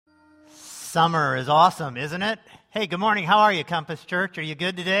Summer is awesome, isn't it? Hey, good morning. How are you, Compass Church? Are you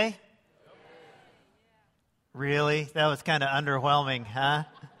good today? Really? That was kind of underwhelming, huh?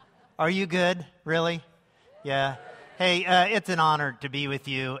 Are you good? Really? Yeah. Hey, it's an honor to be with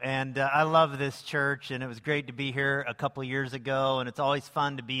you, and I love this church, and it was great to be here a couple years ago, and it's always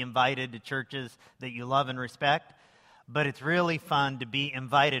fun to be invited to churches that you love and respect, but it's really fun to be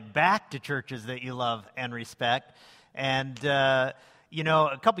invited back to churches that you love and respect. And, you know,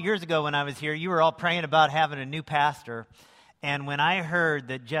 a couple years ago when I was here, you were all praying about having a new pastor, and when I heard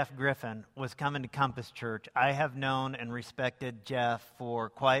that Jeff Griffin was coming to Compass Church, I have known and respected Jeff for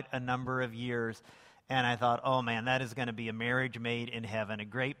quite a number of years. And I thought, oh man, that is going to be a marriage made in heaven. A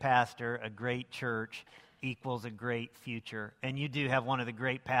great pastor, a great church equals a great future. And you do have one of the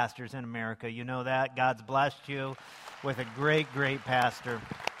great pastors in America. You know that. God's blessed you with a great, great pastor.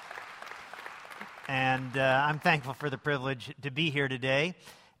 And I'm thankful for the privilege to be here today.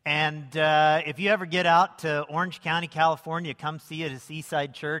 And if you ever get out to Orange County, California, come see it at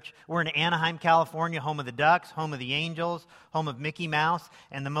Seaside Church. We're in Anaheim, California, home of the Ducks, home of the Angels, home of Mickey Mouse,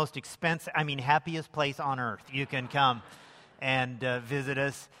 and the most happiest place on earth. You can come and visit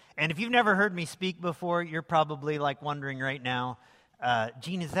us. And if you've never heard me speak before, you're probably like wondering right now,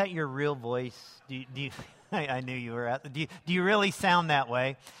 Gene, is that your real voice? Do you I knew you were. Do you really sound that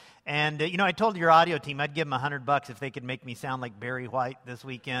way? And, you know, I told your audio team I'd give them $100 if they could make me sound like Barry White this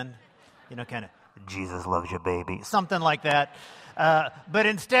weekend. You know, kind of, Jesus loves you, baby. Something like that. But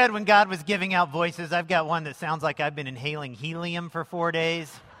instead, when God was giving out voices, I've got one that sounds like I've been inhaling helium for 4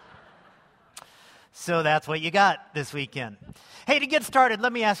 days. So that's what you got this weekend. Hey, to get started,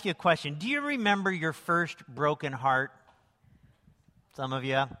 let me ask you a question. Do you remember your first broken heart? Some of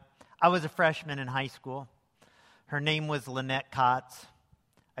you. I was a freshman in high school. Her name was Lynette Kotz.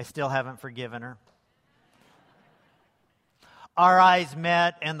 I still haven't forgiven her. Our eyes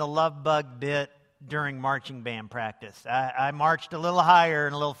met and the love bug bit during marching band practice. I marched a little higher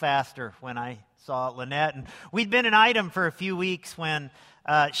and a little faster when I saw Lynette. And we'd been an item for a few weeks when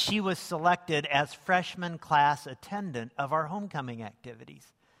she was selected as freshman class attendant of our homecoming activities.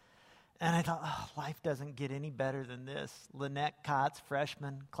 And I thought, oh, life doesn't get any better than this. Lynette Kotz,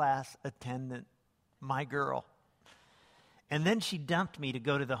 freshman class attendant, my girl. And then she dumped me to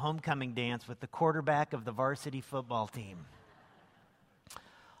go to the homecoming dance with the quarterback of the varsity football team.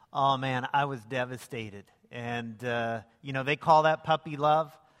 Oh, man, I was devastated. And, you know, they call that puppy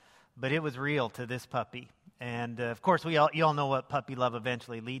love, but it was real to this puppy. And, of course, you all know what puppy love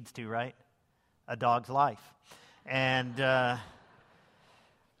eventually leads to, right? A dog's life. And, well,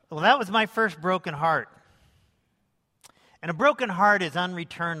 that was my first broken heart. And a broken heart is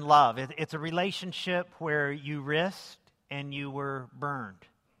unreturned love. It's a relationship where you risked and you were burned.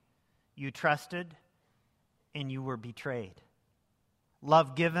 You trusted, and you were betrayed.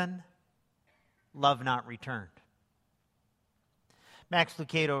 Love given, love not returned. Max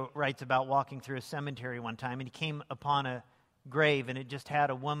Lucado writes about walking through a cemetery one time, and he came upon a grave, and it just had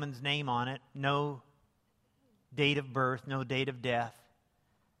a woman's name on it, no date of birth, no date of death,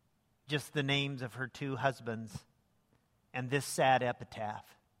 just the names of her two husbands, and this sad epitaph.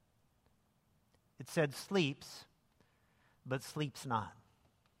 It said, sleeps, but sleeps not.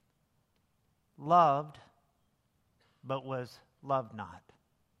 Loved, but was loved not.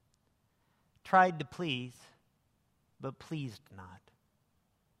 Tried to please, but pleased not.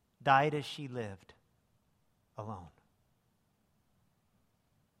 Died as she lived, alone.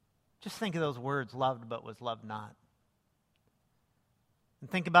 Just think of those words, loved, but was loved not. And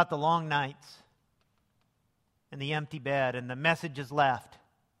think about the long nights and the empty bed and the messages left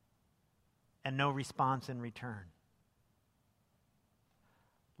and no response in return.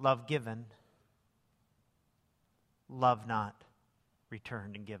 Love given, love not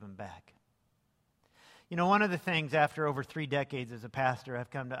returned and given back. You know, one of the things after over 3 decades as a pastor I've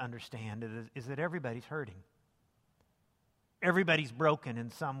come to understand is that everybody's hurting. Everybody's broken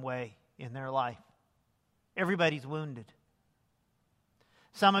in some way in their life. Everybody's wounded.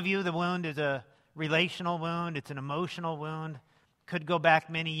 Some of you, the wound is a relational wound. It's an emotional wound. Could go back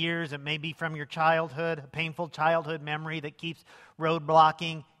many years. It may be from your childhood, a painful childhood memory that keeps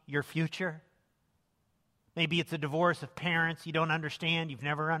roadblocking your future. Maybe it's a divorce of parents you don't understand, you've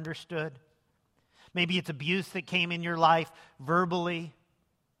never understood. Maybe it's abuse that came in your life verbally,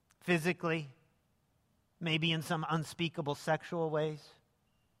 physically, maybe in some unspeakable sexual ways.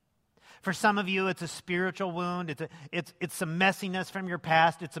 For some of you, it's a spiritual wound. It's some messiness from your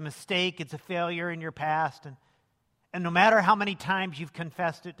past. It's a mistake. It's a failure in your past. And no matter how many times you've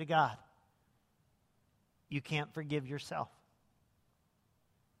confessed it to God, you can't forgive yourself.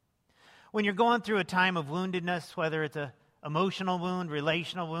 When you're going through a time of woundedness, whether it's a emotional wound,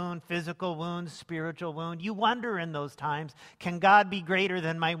 relational wound, physical wound, spiritual wound. You wonder in those times, can God be greater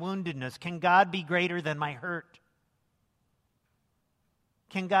than my woundedness? Can God be greater than my hurt?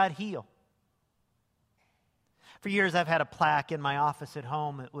 Can God heal? For years I've had a plaque in my office at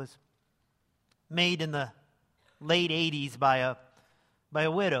home. It was made in the late 80s by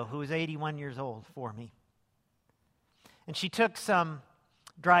a widow who was 81 years old for me. And she took some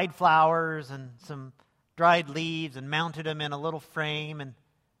dried flowers and some dried leaves and mounted them in a little frame.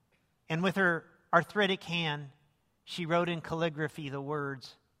 And with her arthritic hand, she wrote in calligraphy the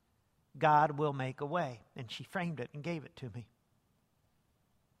words, "God will make a way." And she framed it and gave it to me.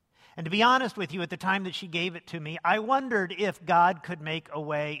 And to be honest with you, at the time that she gave it to me, I wondered if God could make a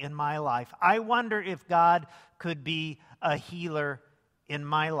way in my life. I wonder if God could be a healer in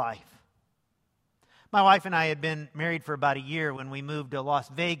my life. My wife and I had been married for about a year when we moved to Las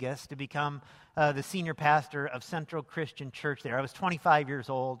Vegas to become the senior pastor of Central Christian Church there. I was 25 years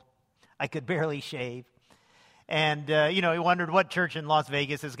old. I could barely shave. And, we wondered what church in Las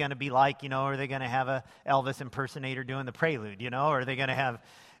Vegas is going to be like. Are they going to have a Elvis impersonator doing the prelude, or are they going to have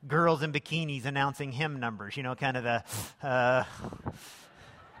girls in bikinis announcing hymn numbers, kind of the...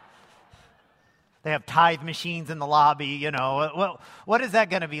 They have tithe machines in the lobby, what is that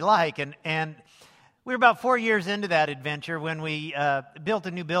going to be like? And we were about 4 years into that adventure when we built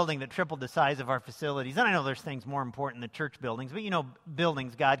a new building that tripled the size of our facilities. And I know there's things more important than church buildings, but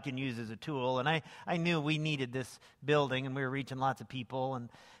buildings God can use as a tool. And I knew we needed this building, and we were reaching lots of people.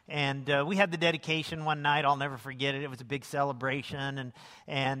 And we had the dedication one night. I'll never forget it. It was a big celebration.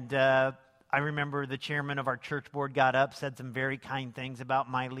 And I remember the chairman of our church board got up, said some very kind things about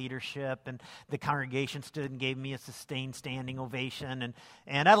my leadership, and the congregation stood and gave me a sustained standing ovation.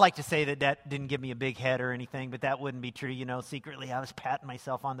 And I'd like to say that didn't give me a big head or anything, but that wouldn't be true. Secretly I was patting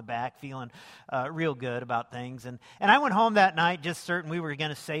myself on the back, feeling real good about things. And I went home that night just certain we were going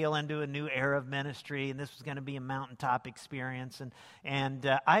to sail into a new era of ministry, and this was going to be a mountaintop experience. And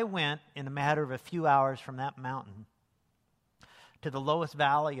I went in a matter of a few hours from that mountain to the lowest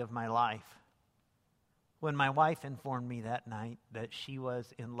valley of my life, when my wife informed me that night that she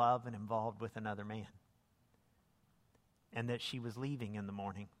was in love and involved with another man, and that she was leaving in the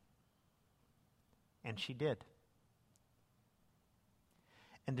morning. And she did.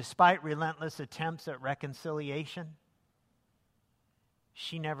 And despite relentless attempts at reconciliation,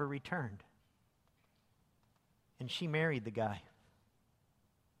 she never returned. And she married the guy.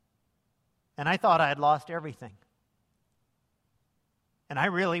 And I thought I had lost everything. And I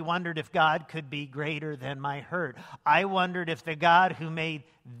really wondered if God could be greater than my hurt. I wondered if the God who made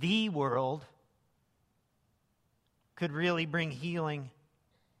the world could really bring healing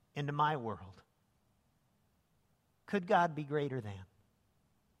into my world. Could God be greater than?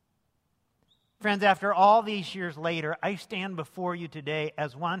 Friends, after all these years later, I stand before you today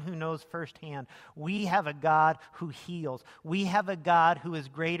as one who knows firsthand we have a God who heals. We have a God who is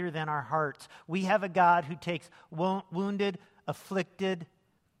greater than our hearts. We have a God who takes wounded, afflicted,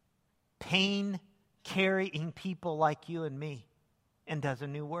 pain-carrying people like you and me and does a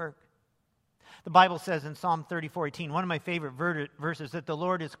new work. The Bible says in Psalm 34:18, one of my favorite verses, that the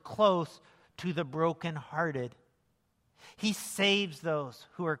Lord is close to the brokenhearted. He saves those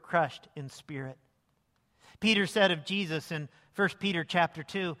who are crushed in spirit. Peter said of Jesus in 1 Peter chapter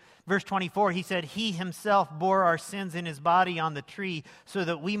 2, verse 24, he said, "He himself bore our sins in his body on the tree so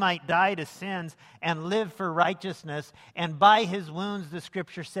that we might die to sins and live for righteousness. And by his wounds," the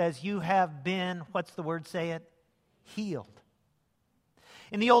scripture says, "you have been," what's the word say it? Healed.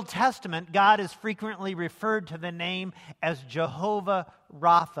 In the Old Testament, God is frequently referred to the name as Jehovah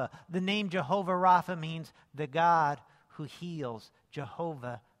Rapha. The name Jehovah Rapha means the God who heals,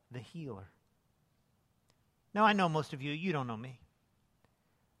 Jehovah the healer. Now, I know most of you, you don't know me.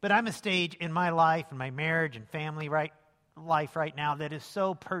 But I'm a stage in my life and my marriage and family life right now that is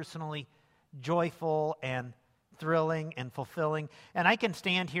so personally joyful and thrilling and fulfilling. And I can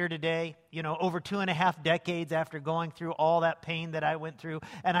stand here today, over 2.5 decades after going through all that pain that I went through,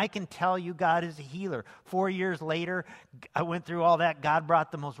 and I can tell you God is a healer. 4 years later, I went through all that. God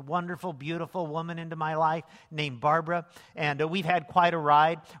brought the most wonderful, beautiful woman into my life named Barbara, and we've had quite a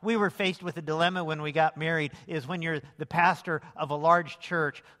ride. We were faced with a dilemma when we got married, is when you're the pastor of a large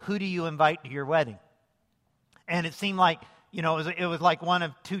church, who do you invite to your wedding? And it seemed like, it was like one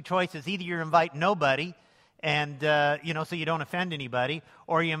of two choices. Either you invite nobody, And, so you don't offend anybody,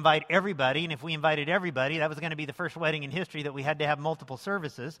 or you invite everybody. And if we invited everybody, that was going to be the first wedding in history that we had to have multiple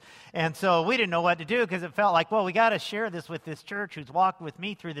services. And so we didn't know what to do because it felt like, well, we got to share this with this church who's walked with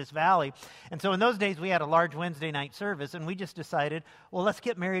me through this valley. And so in those days, we had a large Wednesday night service, and we just decided, well, let's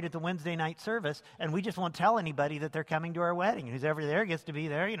get married at the Wednesday night service, and we just won't tell anybody that they're coming to our wedding. Who's ever there gets to be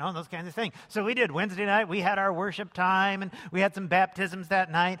there, and those kinds of things. So we did Wednesday night. We had our worship time, and we had some baptisms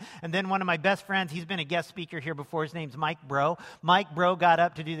that night. And then one of my best friends, he's been a guest speaker here before. His name's Mike Bro. Mike Bro got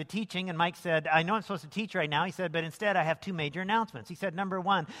up to do the teaching, and Mike said, I know I'm supposed to teach right now. He said, but instead I have two major announcements. He said, number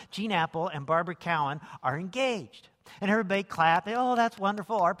one, Gene Appel and Barbara Cowan are engaged. And everybody clapped. Oh, that's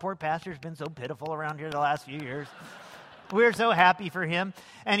wonderful. Our poor pastor's been so pitiful around here the last few years. We're so happy for him.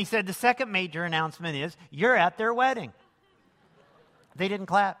 And he said, the second major announcement is, you're at their wedding. They didn't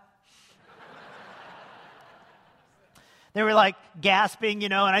clap. They were like gasping,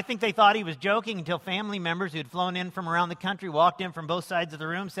 and I think they thought he was joking until family members who had flown in from around the country walked in from both sides of the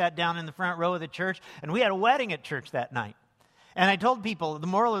room, sat down in the front row of the church, and we had a wedding at church that night. And I told people, the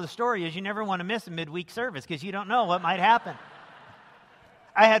moral of the story is you never want to miss a midweek service because you don't know what might happen.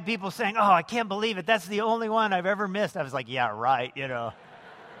 I had people saying, oh, I can't believe it. That's the only one I've ever missed. I was like, yeah, right,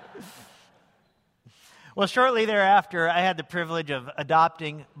 Well, shortly thereafter, I had the privilege of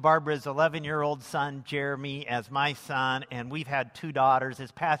adopting Barbara's 11-year-old son, Jeremy, as my son, and we've had two daughters.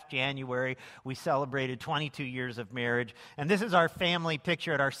 This past January, we celebrated 22 years of marriage, and this is our family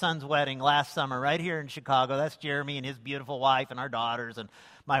picture at our son's wedding last summer right here in Chicago. That's Jeremy and his beautiful wife and our daughters and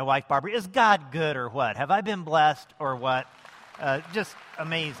my wife, Barbara. Is God good or what? Have I been blessed or what? Just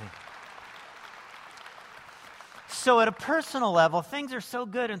amazing. So at a personal level, things are so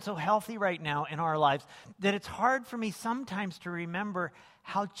good and so healthy right now in our lives that it's hard for me sometimes to remember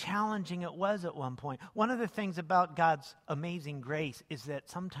how challenging it was at one point. One of the things about God's amazing grace is that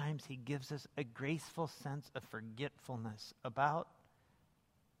sometimes He gives us a graceful sense of forgetfulness about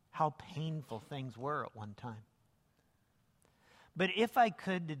how painful things were at one time. But if I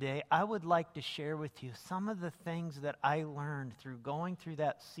could today, I would like to share with you some of the things that I learned through going through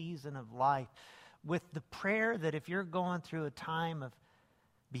that season of life, with the prayer that if you're going through a time of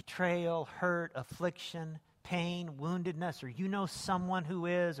betrayal, hurt, affliction, pain, woundedness, or you know someone who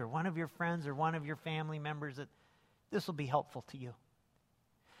is, or one of your friends or one of your family members, that this will be helpful to you.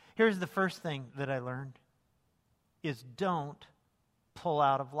 Here's the first thing that I learned, is don't pull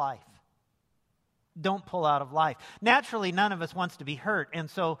out of life. Don't pull out of life. Naturally, none of us wants to be hurt. And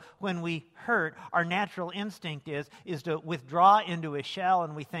so when we hurt, our natural instinct is to withdraw into a shell,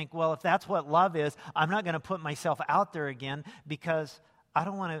 and we think, well, if that's what love is, I'm not going to put myself out there again because I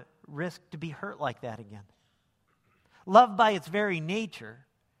don't want to risk to be hurt like that again. Love by its very nature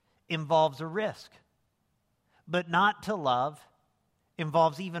involves a risk. But not to love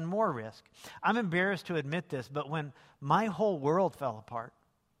involves even more risk. I'm embarrassed to admit this, but when my whole world fell apart,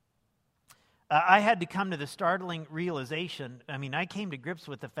 I had to come to the startling realization. I came to grips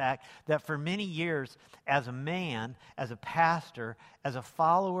with the fact that for many years, as a man, as a pastor, as a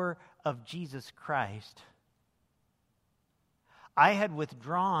follower of Jesus Christ, I had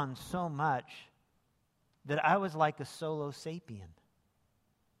withdrawn so much that I was like a solo sapien.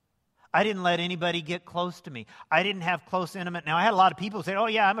 I didn't let anybody get close to me. I didn't have close, intimate. Now, I had a lot of people who said, oh,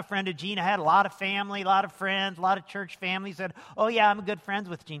 yeah, I'm a friend of Gene. I had a lot of family, a lot of friends, a lot of church family said, oh, yeah, I'm a good friends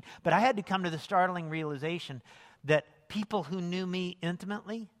with Gene. But I had to come to the startling realization that people who knew me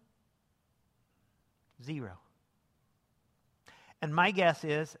intimately, zero. And my guess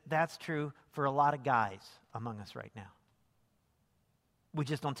is that's true for a lot of guys among us right now. We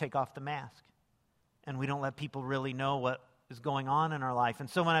just don't take off the mask. And we don't let people really know what is going on in our life. And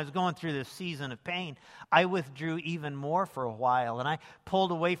so when I was going through this season of pain, I withdrew even more for a while, and I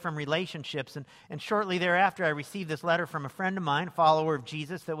pulled away from relationships. And shortly thereafter, I received this letter from a friend of mine, a follower of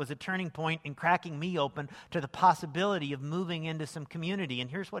Jesus, that was a turning point in cracking me open to the possibility of moving into some community. And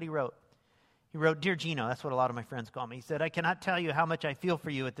here's what he wrote. He wrote, Dear Gino, that's what a lot of my friends call me. He said, I cannot tell you how much I feel for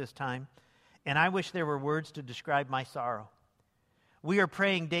you at this time, and I wish there were words to describe my sorrow. We are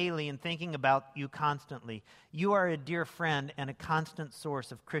praying daily and thinking about you constantly. You are a dear friend and a constant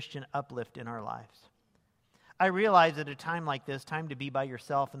source of Christian uplift in our lives. I realize at a time like this, time to be by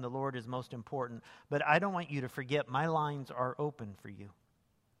yourself and the Lord is most important, but I don't want you to forget my lines are open for you.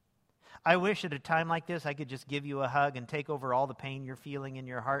 I wish at a time like this I could just give you a hug and take over all the pain you're feeling in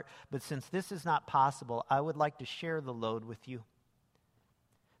your heart, but since this is not possible, I would like to share the load with you.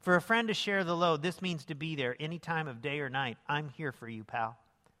 For a friend to share the load, this means to be there any time of day or night. I'm here for you, pal.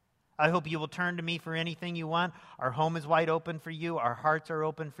 I hope you will turn to me for anything you want. Our home is wide open for you. Our hearts are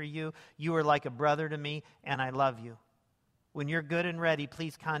open for you. You are like a brother to me, and I love you. When you're good and ready,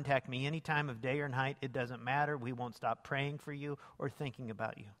 please contact me any time of day or night. It doesn't matter. We won't stop praying for you or thinking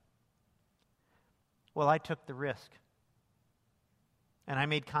about you. Well, I took the risk. And I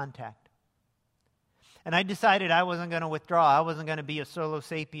made contact. And I decided I wasn't going to withdraw. I wasn't going to be a solo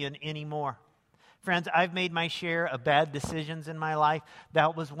sapien anymore. Friends, I've made my share of bad decisions in my life.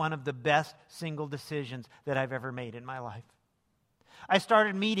 That was one of the best single decisions that I've ever made in my life. I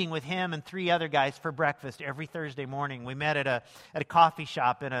started meeting with him and 3 other guys for breakfast every Thursday morning. We met at a coffee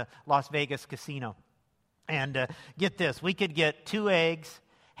shop in a Las Vegas casino. And get this, we could get 2 eggs,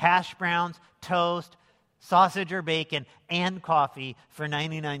 hash browns, toast, sausage or bacon, and coffee for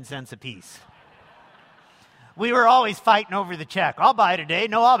 99 cents apiece. We were always fighting over the check. I'll buy today.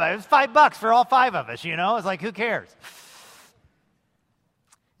 No, I'll buy. It was $5 for all 5 of us, you know. It's like, who cares?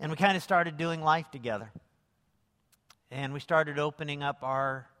 And we kind of started doing life together. And we started opening up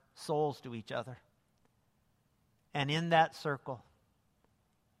our souls to each other. And in that circle,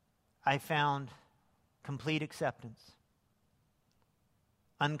 I found complete acceptance,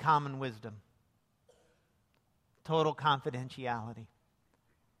 uncommon wisdom, total confidentiality.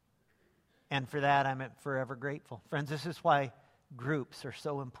 And for that, I'm forever grateful. Friends, this is why groups are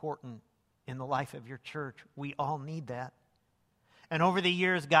so important in the life of your church. We all need that. And over the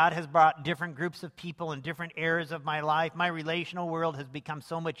years, God has brought different groups of people in different eras of my life. My relational world has become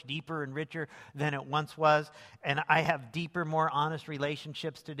so much deeper and richer than it once was. And I have deeper, more honest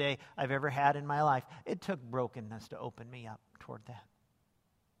relationships today I've ever had in my life. It took brokenness to open me up toward that.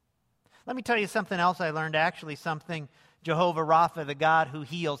 Let me tell you something else I learned, actually something Jehovah Rapha, the God who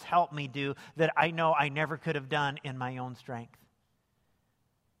heals, helped me do that I know I never could have done in my own strength.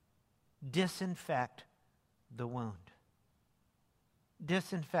 Disinfect the wound.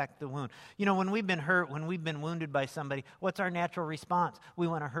 Disinfect the wound. You know, when we've been hurt, when we've been wounded by somebody, what's our natural response? We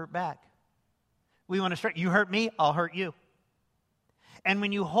want to hurt back. We want to strike. You hurt me, I'll hurt you. And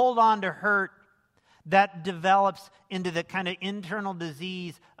when you hold on to hurt, that develops into the kind of internal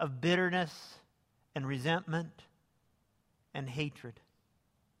disease of bitterness and resentment and hatred.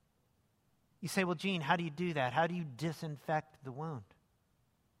 You say, well, Gene, how do you do that? How do you disinfect the wound?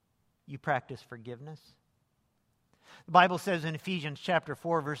 You practice forgiveness. The Bible says in Ephesians chapter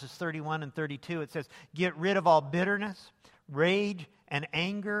 4, verses 31 and 32, it says, get rid of all bitterness, rage, and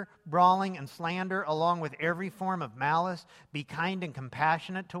anger, brawling and slander, along with every form of malice. Be kind and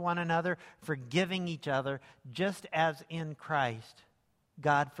compassionate to one another, forgiving each other, just as in Christ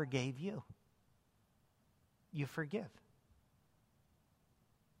God forgave you. You forgive.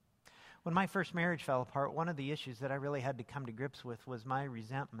 When my first marriage fell apart, one of the issues that I really had to come to grips with was my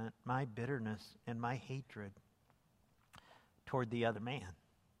resentment, my bitterness, and my hatred toward the other man.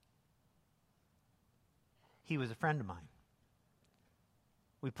 He was a friend of mine.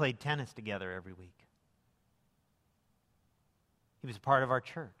 We played tennis together every week. He was a part of our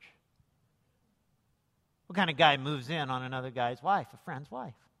church. What kind of guy moves in on another guy's wife, a friend's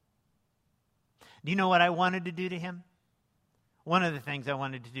wife? Do you know what I wanted to do to him? One of the things I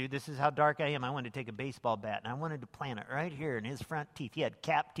wanted to do, this is how dark I am, I wanted to take a baseball bat and I wanted to plant it right here in his front teeth. He had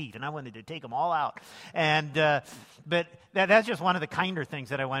cap teeth and I wanted to take them all out. And but that's just one of the kinder things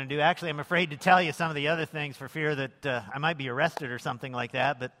that I want to do. Actually, I'm afraid to tell you some of the other things for fear that I might be arrested or something like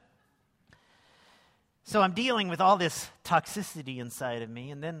that. But so I'm dealing with all this toxicity inside of me.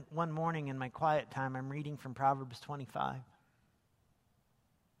 And then one morning in my quiet time, I'm reading from Proverbs 25.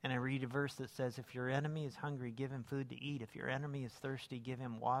 And I read a verse that says, if your enemy is hungry, give him food to eat. If your enemy is thirsty, give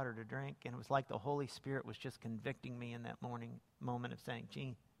him water to drink. And it was like the Holy Spirit was just convicting me in that moment of saying,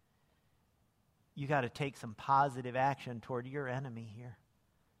 Gene, you got to take some positive action toward your enemy here.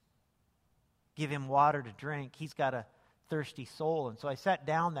 Give him water to drink. He's got a thirsty soul. And so I sat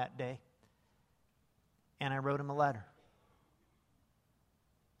down that day and I wrote him a letter.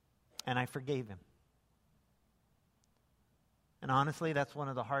 And I forgave him. And honestly, that's one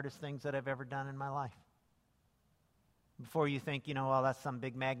of the hardest things that I've ever done in my life. Before you think, well, that's some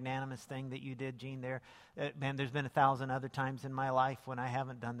big magnanimous thing that you did, Gene, there. Man, there's been 1,000 other times in my life when I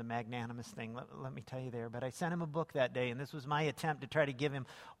haven't done the magnanimous thing. Let me tell you there. But I sent him a book that day, and this was my attempt to try to give him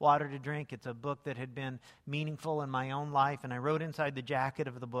water to drink. It's a book that had been meaningful in my own life. And I wrote inside the jacket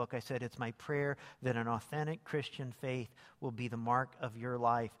of the book, I said, it's my prayer that an authentic Christian faith will be the mark of your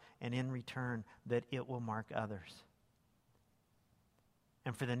life, and in return, that it will mark others.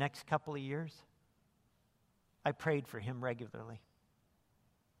 And for the next couple of years, I prayed for him regularly.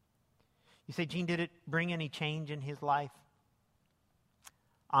 You say, Gene, did it bring any change in his life?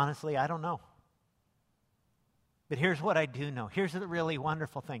 Honestly, I don't know. But here's what I do know. Here's the really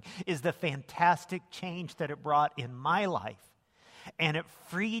wonderful thing, is the fantastic change that it brought in my life And it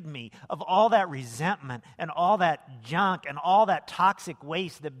freed me of all that resentment and all that junk and all that toxic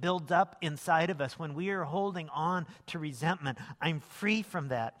waste that builds up inside of us when we are holding on to resentment. I'm free from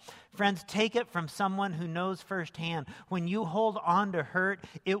that. Friends, take it from someone who knows firsthand. When you hold on to hurt,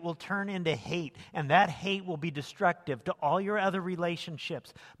 it will turn into hate, and that hate will be destructive to all your other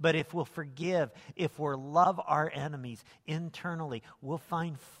relationships. But if we'll forgive, if we'll love our enemies internally, we'll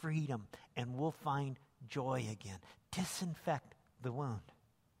find freedom and we'll find joy again. Disinfect the wound.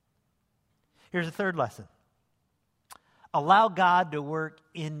 Here's a third lesson. Allow God to work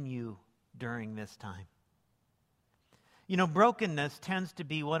in you during this time. You know, brokenness tends to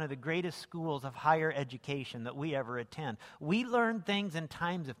be one of the greatest schools of higher education that we ever attend. We learn things in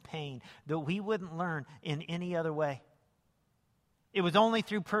times of pain that we wouldn't learn in any other way. It was only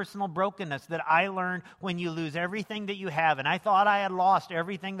through personal brokenness that I learned when you lose everything that you have. And I thought I had lost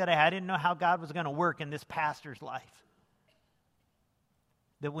everything that I had. I didn't know how God was going to work in this pastor's life.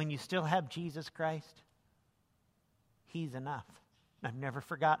 That when you still have Jesus Christ, He's enough. I've never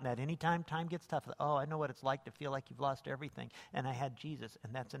forgotten that. Anytime time gets tough, I know what it's like to feel like you've lost everything. And I had Jesus,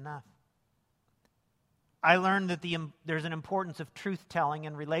 and that's enough. I learned that there's an importance of truth-telling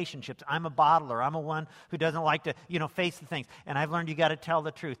in relationships. I'm a bottler. I'm a one who doesn't like to, face the things. And I've learned you got to tell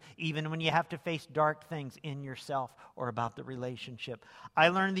the truth, even when you have to face dark things in yourself or about the relationship. I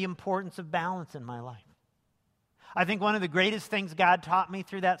learned the importance of balance in my life. I think one of the greatest things God taught me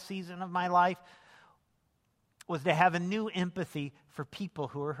through that season of my life was to have a new empathy for people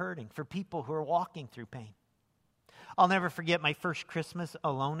who are hurting, for people who are walking through pain. I'll never forget my first Christmas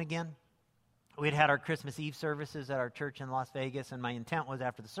alone again. We'd had our Christmas Eve services at our church in Las Vegas, and my intent was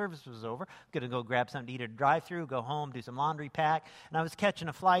after the service was over, going to go grab something to eat at a drive-thru, go home, do some laundry pack. And I was catching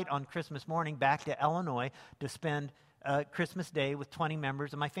a flight on Christmas morning back to Illinois to spend Christmas Day with 20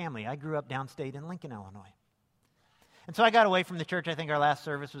 members of my family. I grew up downstate in Lincoln, Illinois. And so I got away from the church. I think our last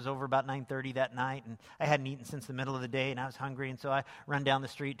service was over about 9:30 that night, and I hadn't eaten since the middle of the day, and I was hungry, and so I run down the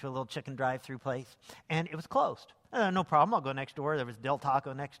street to a little chicken drive-thru place, and it was closed. No problem, I'll go next door. There was Del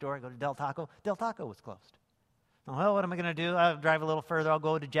Taco next door. I go to Del Taco. Del Taco was closed. Well, what am I going to do? I'll drive a little further. I'll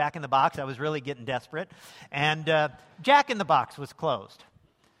go to Jack in the Box. I was really getting desperate, and Jack in the Box was closed.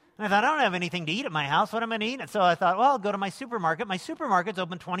 And I thought, I don't have anything to eat at my house. What am I going to eat? And so I thought, well, I'll go to my supermarket. My supermarket's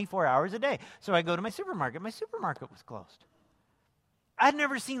open 24 hours a day. So I go to my supermarket. My supermarket was closed. I'd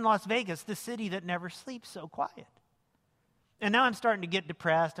never seen Las Vegas, the city that never sleeps, so quiet. And now I'm starting to get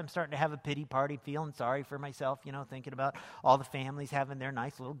depressed. I'm starting to have a pity party, feeling sorry for myself, thinking about all the families having their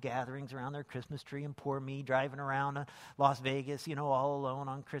nice little gatherings around their Christmas tree, and poor me driving around Las Vegas, all alone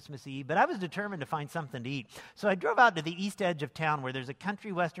on Christmas Eve. But I was determined to find something to eat. So I drove out to the east edge of town where there's a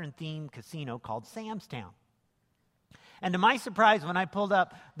country western themed casino called Sam's Town. And to my surprise, when I pulled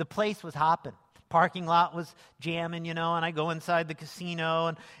up, the place was hopping. Parking lot was jamming, and I go inside the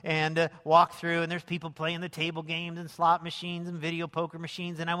casino and walk through, and there's people playing the table games and slot machines and video poker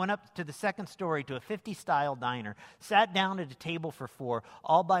machines. And I went up to the second story to a 50-style diner, sat down at a table for 4,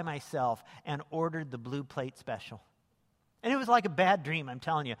 all by myself, and ordered the blue plate special. And it was like a bad dream, I'm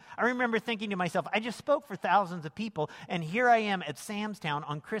telling you. I remember thinking to myself, I just spoke for thousands of people, and here I am at Sam's Town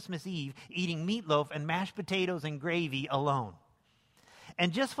on Christmas Eve eating meatloaf and mashed potatoes and gravy alone.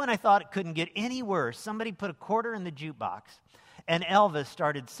 And just when I thought it couldn't get any worse, somebody put a quarter in the jukebox, and Elvis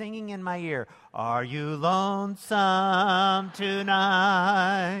started singing in my ear, "Are you lonesome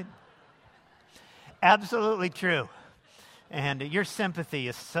tonight?" Absolutely true. And your sympathy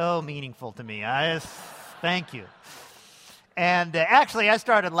is so meaningful to me. Thank you. And actually, I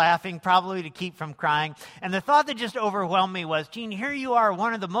started laughing, probably to keep from crying. And the thought that just overwhelmed me was, Gene, here you are,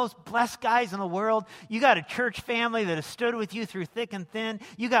 one of the most blessed guys in the world. You got a church family that has stood with you through thick and thin.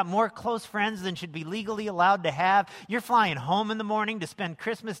 You got more close friends than should be legally allowed to have. You're flying home in the morning to spend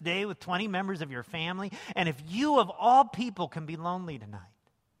Christmas Day with 20 members of your family. And if you, of all people, can be lonely tonight,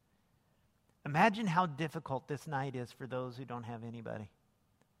 imagine how difficult this night is for those who don't have anybody.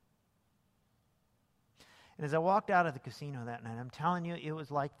 And as I walked out of the casino that night, I'm telling you, it was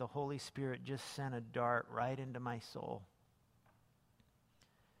like the Holy Spirit just sent a dart right into my soul.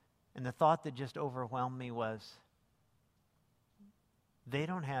 And the thought that just overwhelmed me was, they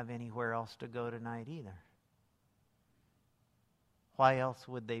don't have anywhere else to go tonight either. Why else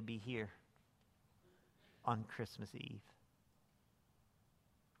would they be here on Christmas Eve?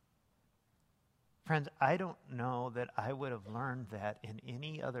 Friends, I don't know that I would have learned that in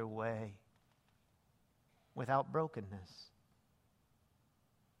any other way without brokenness.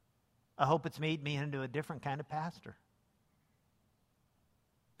 I hope it's made me into a different kind of pastor.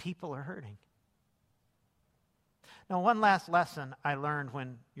 People are hurting. Now, one last lesson I learned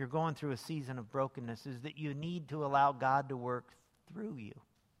when you're going through a season of brokenness is that you need to allow God to work through you.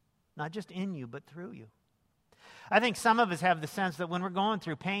 Not just in you, but through you. I think some of us have the sense that when we're going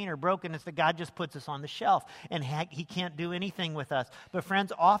through pain or brokenness, that God just puts us on the shelf and He can't do anything with us. But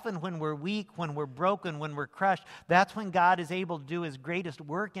friends, often when we're weak, when we're broken, when we're crushed, that's when God is able to do His greatest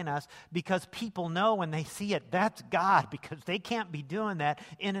work in us, because people know when they see it, that's God, because they can't be doing that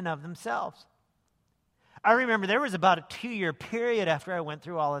in and of themselves. I remember there was about a 2-year period after I went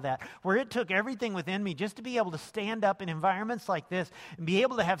through all of that where it took everything within me just to be able to stand up in environments like this and be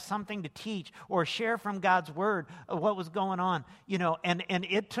able to have something to teach or share from God's Word of what was going on, and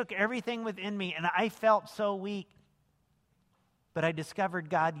it took everything within me, and I felt so weak. But I discovered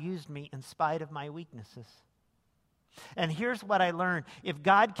God used me in spite of my weaknesses. And here's what I learned. If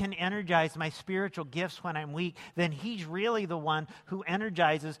God can energize my spiritual gifts when I'm weak, then He's really the one who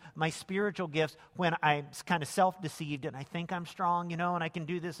energizes my spiritual gifts when I'm kind of self-deceived and I think I'm strong, and I can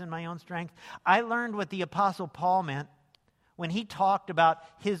do this in my own strength. I learned what the Apostle Paul meant when he talked about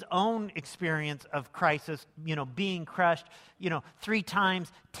his own experience of crisis, being crushed, 3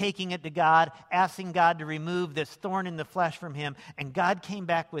 times taking it to God, asking God to remove this thorn in the flesh from him. And God came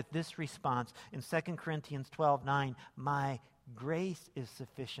back with this response in 2 Corinthians 12:9, "My grace is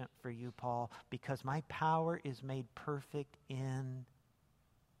sufficient for you, Paul, because my power is made perfect in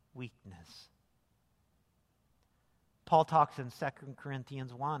weakness." Paul talks in 2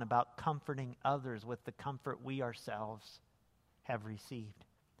 Corinthians 1 about comforting others with the comfort we ourselves have received.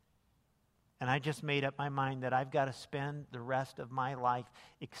 And I just made up my mind that I've got to spend the rest of my life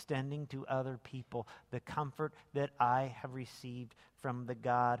extending to other people the comfort that I have received from the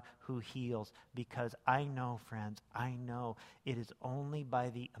God who heals. Because I know, friends, I know it is only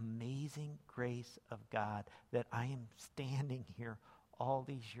by the amazing grace of God that I am standing here all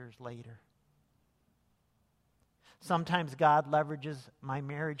these years later. Sometimes God leverages my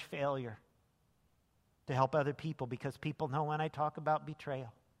marriage failure to help other people, because people know when I talk about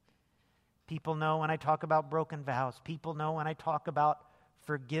betrayal. People know when I talk about broken vows. People know when I talk about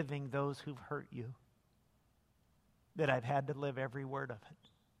forgiving those who've hurt you, that I've had to live every word of it.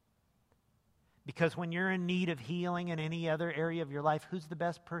 Because when you're in need of healing in any other area of your life, who's the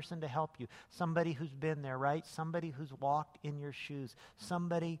best person to help you? Somebody who's been there, right? Somebody who's walked in your shoes.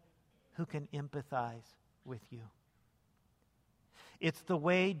 Somebody who can empathize with you. It's the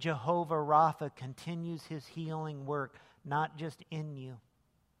way Jehovah Rapha continues His healing work, not just in you,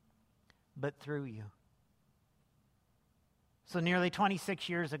 but through you. So nearly 26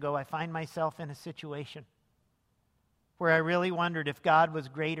 years ago, I find myself in a situation where I really wondered if God was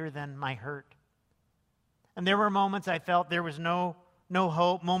greater than my hurt. And there were moments I felt there was no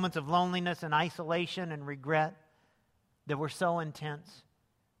hope, moments of loneliness and isolation and regret that were so intense.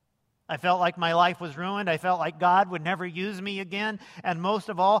 I felt like my life was ruined. I felt like God would never use me again. And most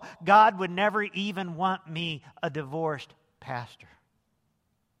of all, God would never even want me a divorced pastor.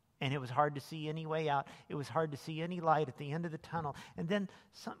 And it was hard to see any way out. It was hard to see any light at the end of the tunnel. And then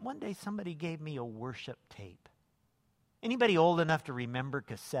one day somebody gave me a worship tape. Anybody old enough to remember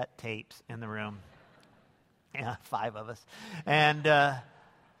cassette tapes in the room? Yeah, 5 of us. And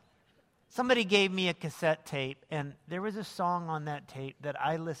somebody gave me a cassette tape, and there was a song on that tape that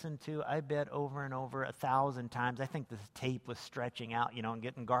I listened to, I bet, over and over 1,000 times. I think the tape was stretching out, and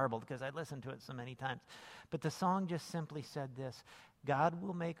getting garbled because I listened to it so many times. But the song just simply said this: God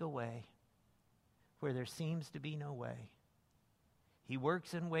will make a way where there seems to be no way. He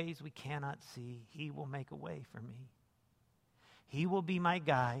works in ways we cannot see. He will make a way for me. He will be my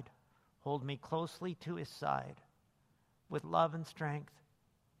guide, hold me closely to His side with love and strength.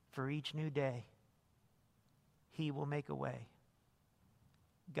 For each new day, He will make a way.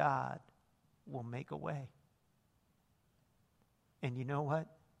 God will make a way. And you know what?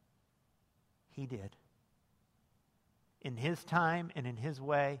 He did. In His time and in His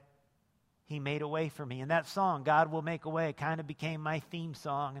way, He made a way for me. And that song, God Will Make a Way, kind of became my theme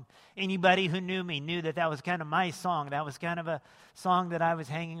song. And anybody who knew me knew that was kind of my song. That was kind of a song that I was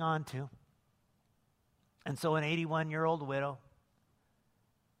hanging on to. And so an 81-year-old widow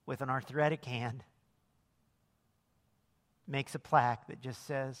with an arthritic hand makes a plaque that just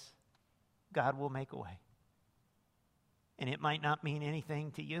says, God will make a way. And it might not mean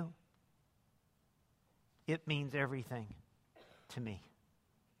anything to you. It means everything to me.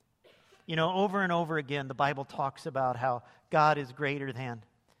 Over and over again, the Bible talks about how God is greater than.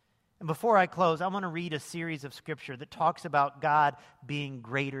 And before I close, I want to read a series of scripture that talks about God being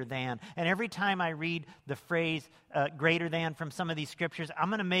greater than. And every time I read the phrase greater than from some of these scriptures, I'm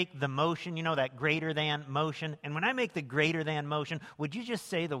going to make the motion, that greater than motion. And when I make the greater than motion, would you just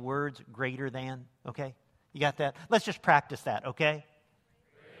say the words greater than? Okay? You got that? Let's just practice that, okay?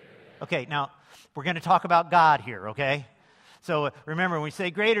 Okay, now we're going to talk about God here, okay? So remember, when we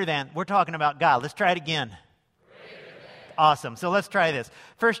say greater than, we're talking about God. Let's try it again. Awesome. So let's try this.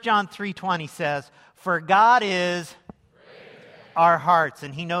 1 John 3:20 says, "For God is our hearts,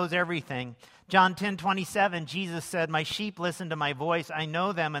 and He knows everything." John 10:27, Jesus said, "My sheep listen to my voice. I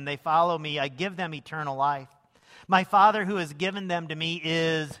know them, and they follow me. I give them eternal life. My Father who has given them to me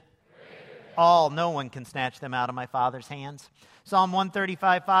is all. No one can snatch them out of my Father's hands." Psalm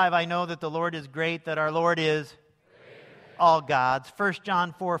 135:5, "I know that the Lord is great, that our Lord is all God's." 1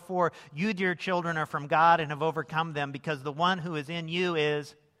 John 4:4, "You, dear children, are from God and have overcome them, because the one who is in you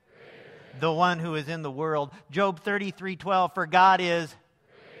is the one who is in the world." Job 33:12, "For God is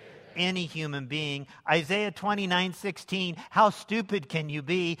any human being." Isaiah 29:16, "How stupid can you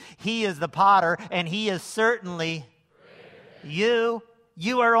be? He is the potter, and He is certainly you.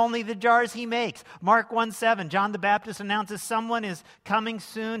 You are only the jars He makes." Mark 1:7, John the Baptist announces, "Someone is coming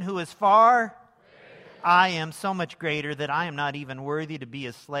soon who is far. I am so much greater that I am not even worthy to be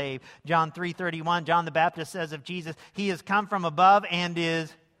a slave." John 3:31, John the Baptist says of Jesus, "He has come from above and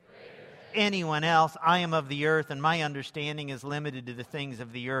is anyone else. I am of the earth, and my understanding is limited to the things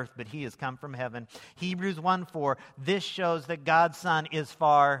of the earth, but He has come from heaven." Hebrews 1:4, "This shows that God's Son is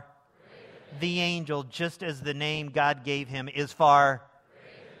far the angel, just as the name God gave Him is far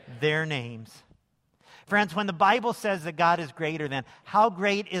their names." Friends, when the Bible says that God is greater than, how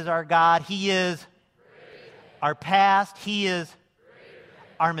great is our God? He is our past. He is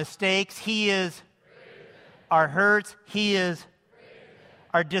our mistakes. He is our hurts. He is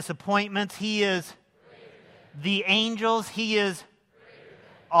our disappointments. He is the angels. He is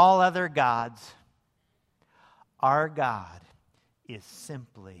all other gods. Our God is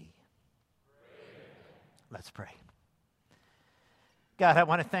simply. Let's pray. God, I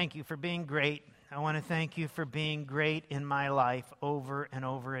want to thank You for being great. I want to thank You for being great in my life over and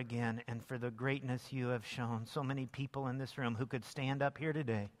over again, and for the greatness You have shown. So many people in this room who could stand up here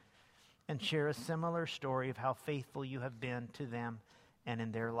today and share a similar story of how faithful You have been to them and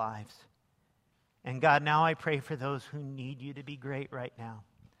in their lives. And God, now I pray for those who need You to be great right now,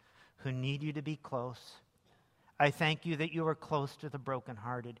 who need You to be close. I thank You that You are close to the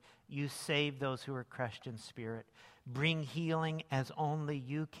brokenhearted. You save those who are crushed in spirit. Bring healing as only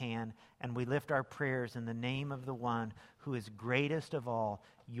You can. And we lift our prayers in the name of the one who is greatest of all,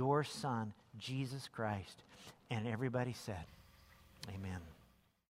 Your Son, Jesus Christ. And everybody said, amen.